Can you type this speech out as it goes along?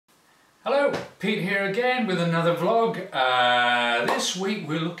Hello, Pete here again with another vlog. This week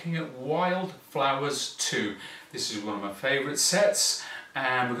we're looking at Wildflowers 2. This is one of my favourite sets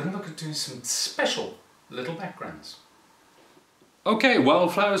and we're going to look at doing some special little backgrounds. Okay,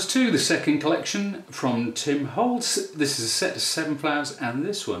 Wildflowers 2, the second collection from Tim Holtz. This is a set of 7 flowers and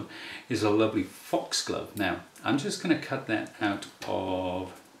this one is a lovely foxglove. Now, I'm just going to cut that out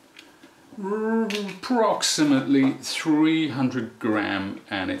of approximately 300 gram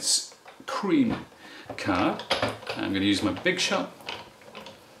and it's cream card. I'm going to use my big shot.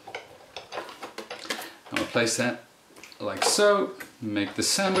 I'm going to place that like so, make the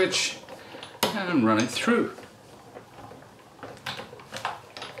sandwich and run it through.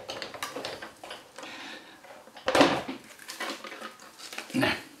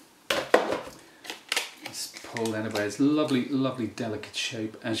 Now, let's pull that away. It's lovely, lovely delicate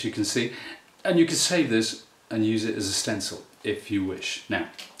shape as you can see, and you can save this and use it as a stencil if you wish. Now,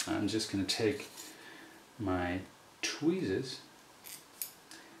 I'm just going to take my tweezers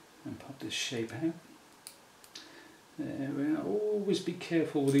and pop this shape out. There we are. Always be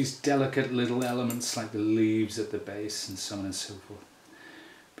careful with these delicate little elements like the leaves at the base and so on and so forth.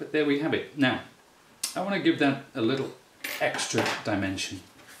 But there we have it. Now, I want to give that a little extra dimension.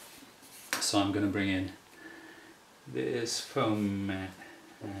 So I'm going to bring in this foam mat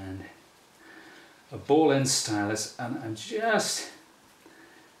and a ball end stylus, and I'm just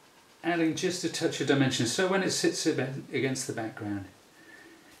adding just a touch of dimension so when it sits against the background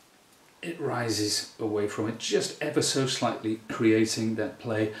it rises away from it just ever so slightly, creating that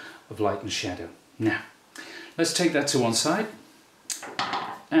play of light and shadow. Now let's take that to one side,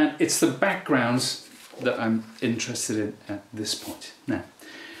 and it's the backgrounds that I'm interested in at this point. Now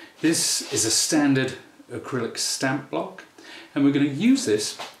this is a standard acrylic stamp block and we're going to use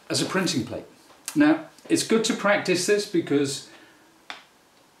this as a printing plate. Now it's good to practice this because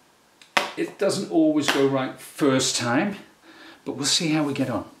it doesn't always go right first time, but we'll see how we get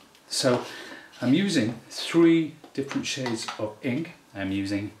on. So I'm using 3 different shades of ink.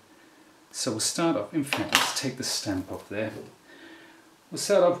 So we'll start off, in fact, let's take the stamp off there. We'll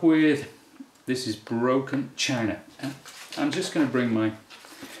start off with, this is Broken China. And I'm just going to bring my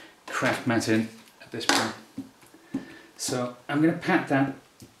craft mat in at this point. So I'm going to pat that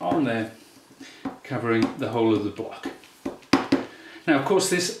on there, covering the whole of the block. Now of course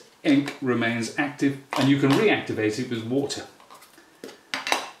this ink remains active and you can reactivate it with water.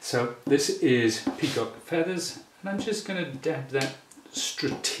 So this is Peacock Feathers and I'm just going to dab that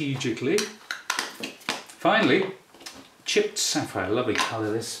strategically. Finally, Chipped Sapphire, lovely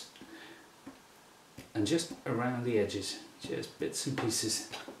colour this, and just around the edges, just bits and pieces.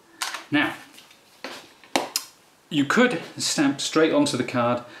 Now you could stamp straight onto the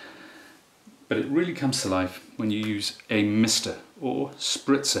card, but it really comes to life when you use a mister or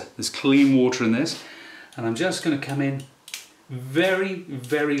spritzer. There's clean water in this, and I'm just going to come in very,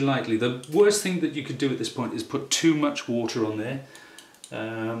 very lightly. The worst thing that you could do at this point is put too much water on there,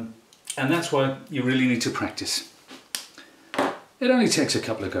 and that's why you really need to practice. It only takes a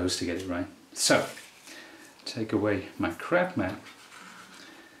couple of goes to get it right. So, take away my craft mat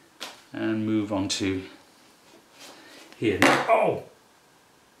and move on to here. Now, oh!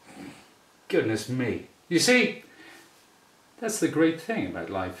 Goodness me. You see, that's the great thing about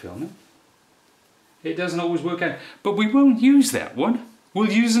live filming. It doesn't always work out, but we won't use that one.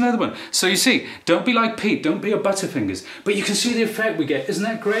 We'll use another one. So you see, don't be like Pete, don't be a Butterfingers, but you can see the effect we get. Isn't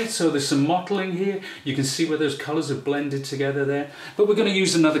that great? So there's some mottling here. You can see where those colours are blended together there, but we're going to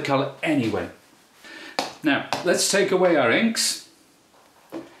use another colour anyway. Now, let's take away our inks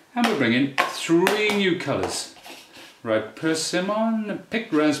and we'll bring in 3 new colours. Ripe persimmon,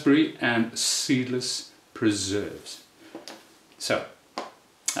 picked raspberry and seedless preserves. So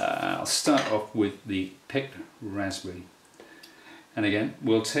I'll start off with the picked raspberry, and again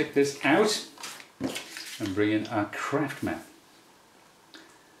we'll take this out and bring in our craft mat.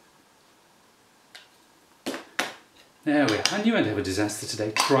 There we are. I knew I'd have a disaster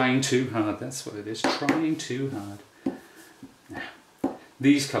today, trying too hard. That's what it is, trying too hard. Now,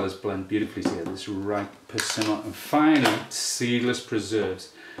 these colours blend beautifully together, this ripe persimmon and finally seedless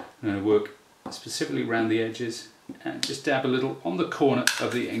preserves. I'm going to work specifically around the edges and just dab a little on the corner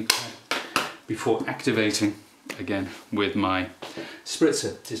of the ink pad before activating again with my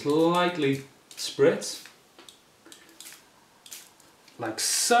spritzer. Just lightly spritz, like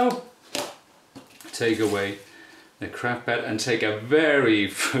so. Take away the craft pad and take a very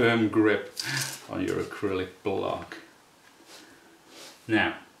firm grip on your acrylic block.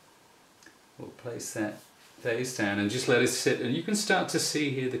 Now, we'll place that face down and just let it sit, and you can start to see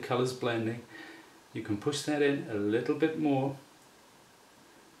here the colours blending. You can push that in a little bit more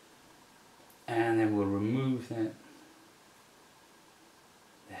move that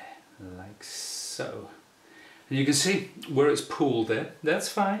there, like so. And you can see where it's pulled there. That's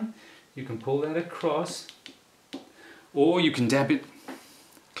fine. You can pull that across, or you can dab it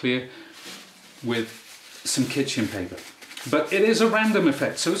clear with some kitchen paper. But it is a random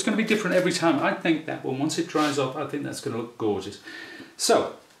effect, so it's going to be different every time. I think that one, once it dries off, I think that's going to look gorgeous.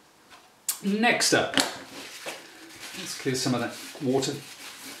 So, next up, let's clear some of that water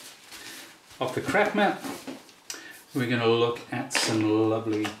off the craft mat. We're going to look at some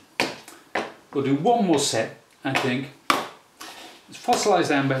lovely, we'll do one more set, I think. It's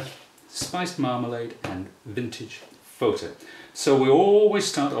fossilized amber, spiced marmalade and vintage photo. So we always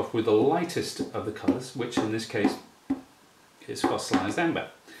start off with the lightest of the colours, which in this case is fossilized amber.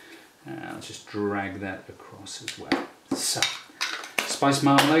 I'll just drag that across as well. So, spiced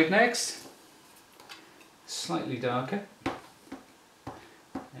marmalade next, slightly darker. There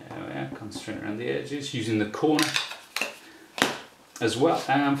we are, concentrate around the edges, using the corner as well.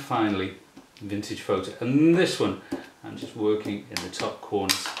 And finally, vintage photo. And this one, I'm just working in the top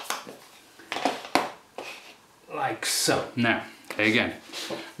corners, like so. Now, again,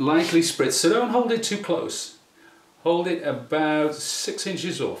 lightly spritz, so don't hold it too close. Hold it about 6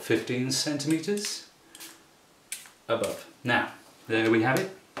 inches or 15 centimeters above. Now, there we have it.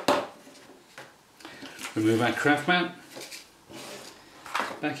 Remove our craft mat,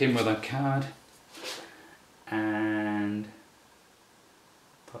 back in with our card, and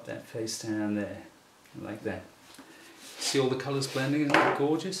pop that face down there, like that. See all the colours blending, isn't that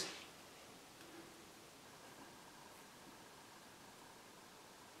gorgeous?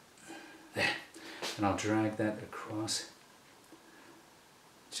 There. And I'll drag that across,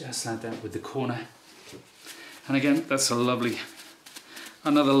 just like that with the corner. And again, that's a lovely,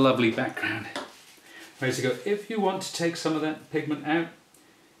 another lovely background. Ready to go. If you want to take some of that pigment out,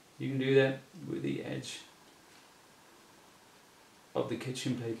 you can do that with the edge of the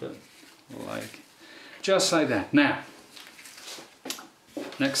kitchen paper, like, just like that. Now,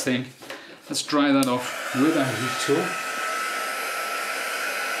 next thing, let's dry that off with our heat tool.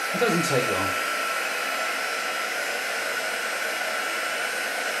 It doesn't take long.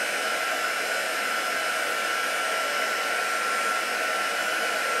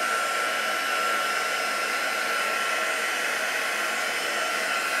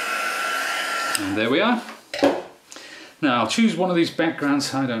 And there we are. Now I'll choose one of these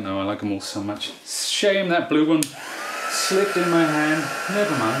backgrounds. I don't know, I like them all so much. Shame that blue one slipped in my hand.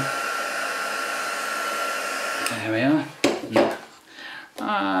 Never mind. There we are. Now,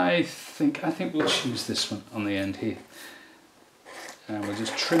 I think we'll choose this one on the end here. And we'll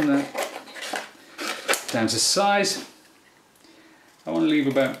just trim that down to size. I want to leave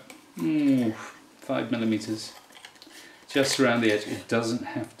about 5 millimeters just around the edge. It doesn't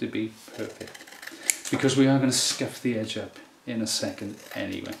have to be perfect, because we are going to scuff the edge up in a second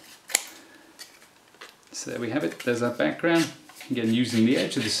anyway. So there we have it, there's our background. Again, using the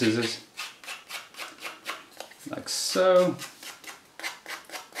edge of the scissors, like so.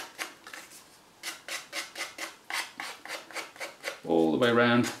 All the way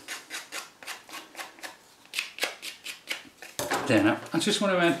around. Then I just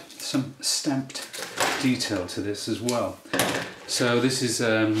want to add some stamped detail to this as well. So this is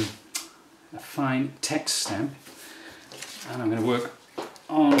a fine text stamp, and I'm going to work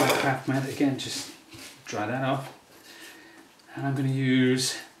on my craft mat again, just dry that off, and I'm going to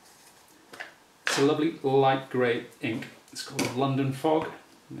use, it's a lovely light grey ink, it's called London Fog,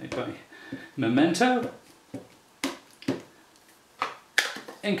 made by Memento.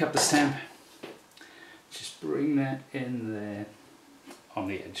 Ink up the stamp, just bring that in there on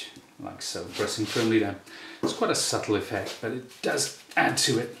the edge, like so, pressing firmly down. It's quite a subtle effect, but it does add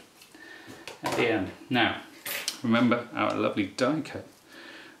to it at the end. Now, remember our lovely die cut.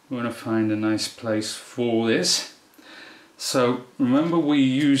 We're going to find a nice place for this. So remember, we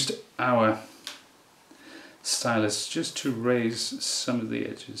used our stylus just to raise some of the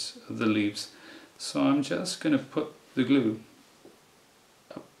edges of the leaves. So I'm just going to put the glue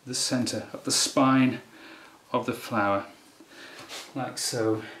up the center, up the spine of the flower, like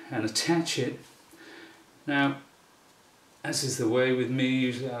so, and attach it. Now, as is the way with me,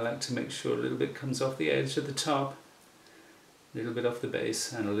 usually I like to make sure a little bit comes off the edge at the top, a little bit off the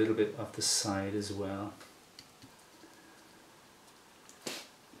base, and a little bit off the side as well.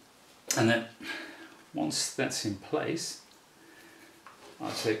 And then, once that's in place,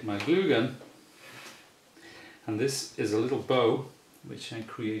 I'll take my glue gun, and this is a little bow which I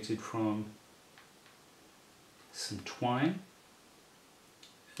created from some twine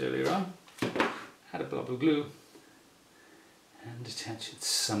earlier on. Add a blob of glue and attach it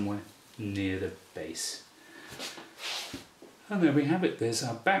somewhere near the base. And there we have it, there's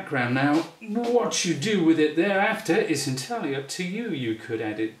our background. Now, what you do with it thereafter is entirely up to you. You could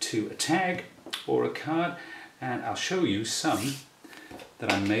add it to a tag or a card, and I'll show you some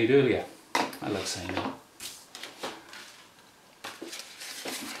that I made earlier. I love saying that.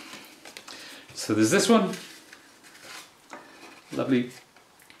 So there's this one, lovely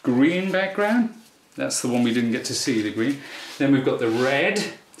green background. That's the one we didn't get to see, the green. Then we've got the red,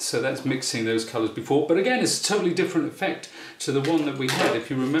 so that's mixing those colours before. But again, it's a totally different effect to the one that we had.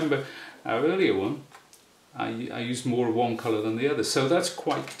 If you remember our earlier one, I used more of one colour than the other, so that's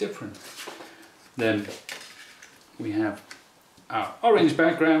quite different. Then we have our orange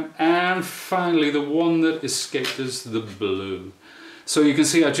background, and finally the one that escaped us, the blue. So you can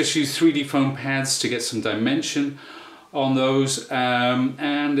see I just used 3D foam pads to get some dimension on those,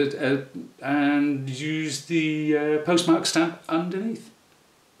 and use the postmark stamp underneath.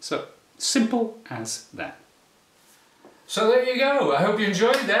 So simple as that. So there you go. I hope you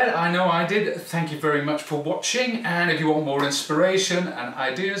enjoyed that. I know I did. Thank you very much for watching. And if you want more inspiration and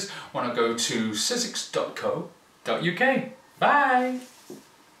ideas, want to go to sizzix.co.uk. Bye.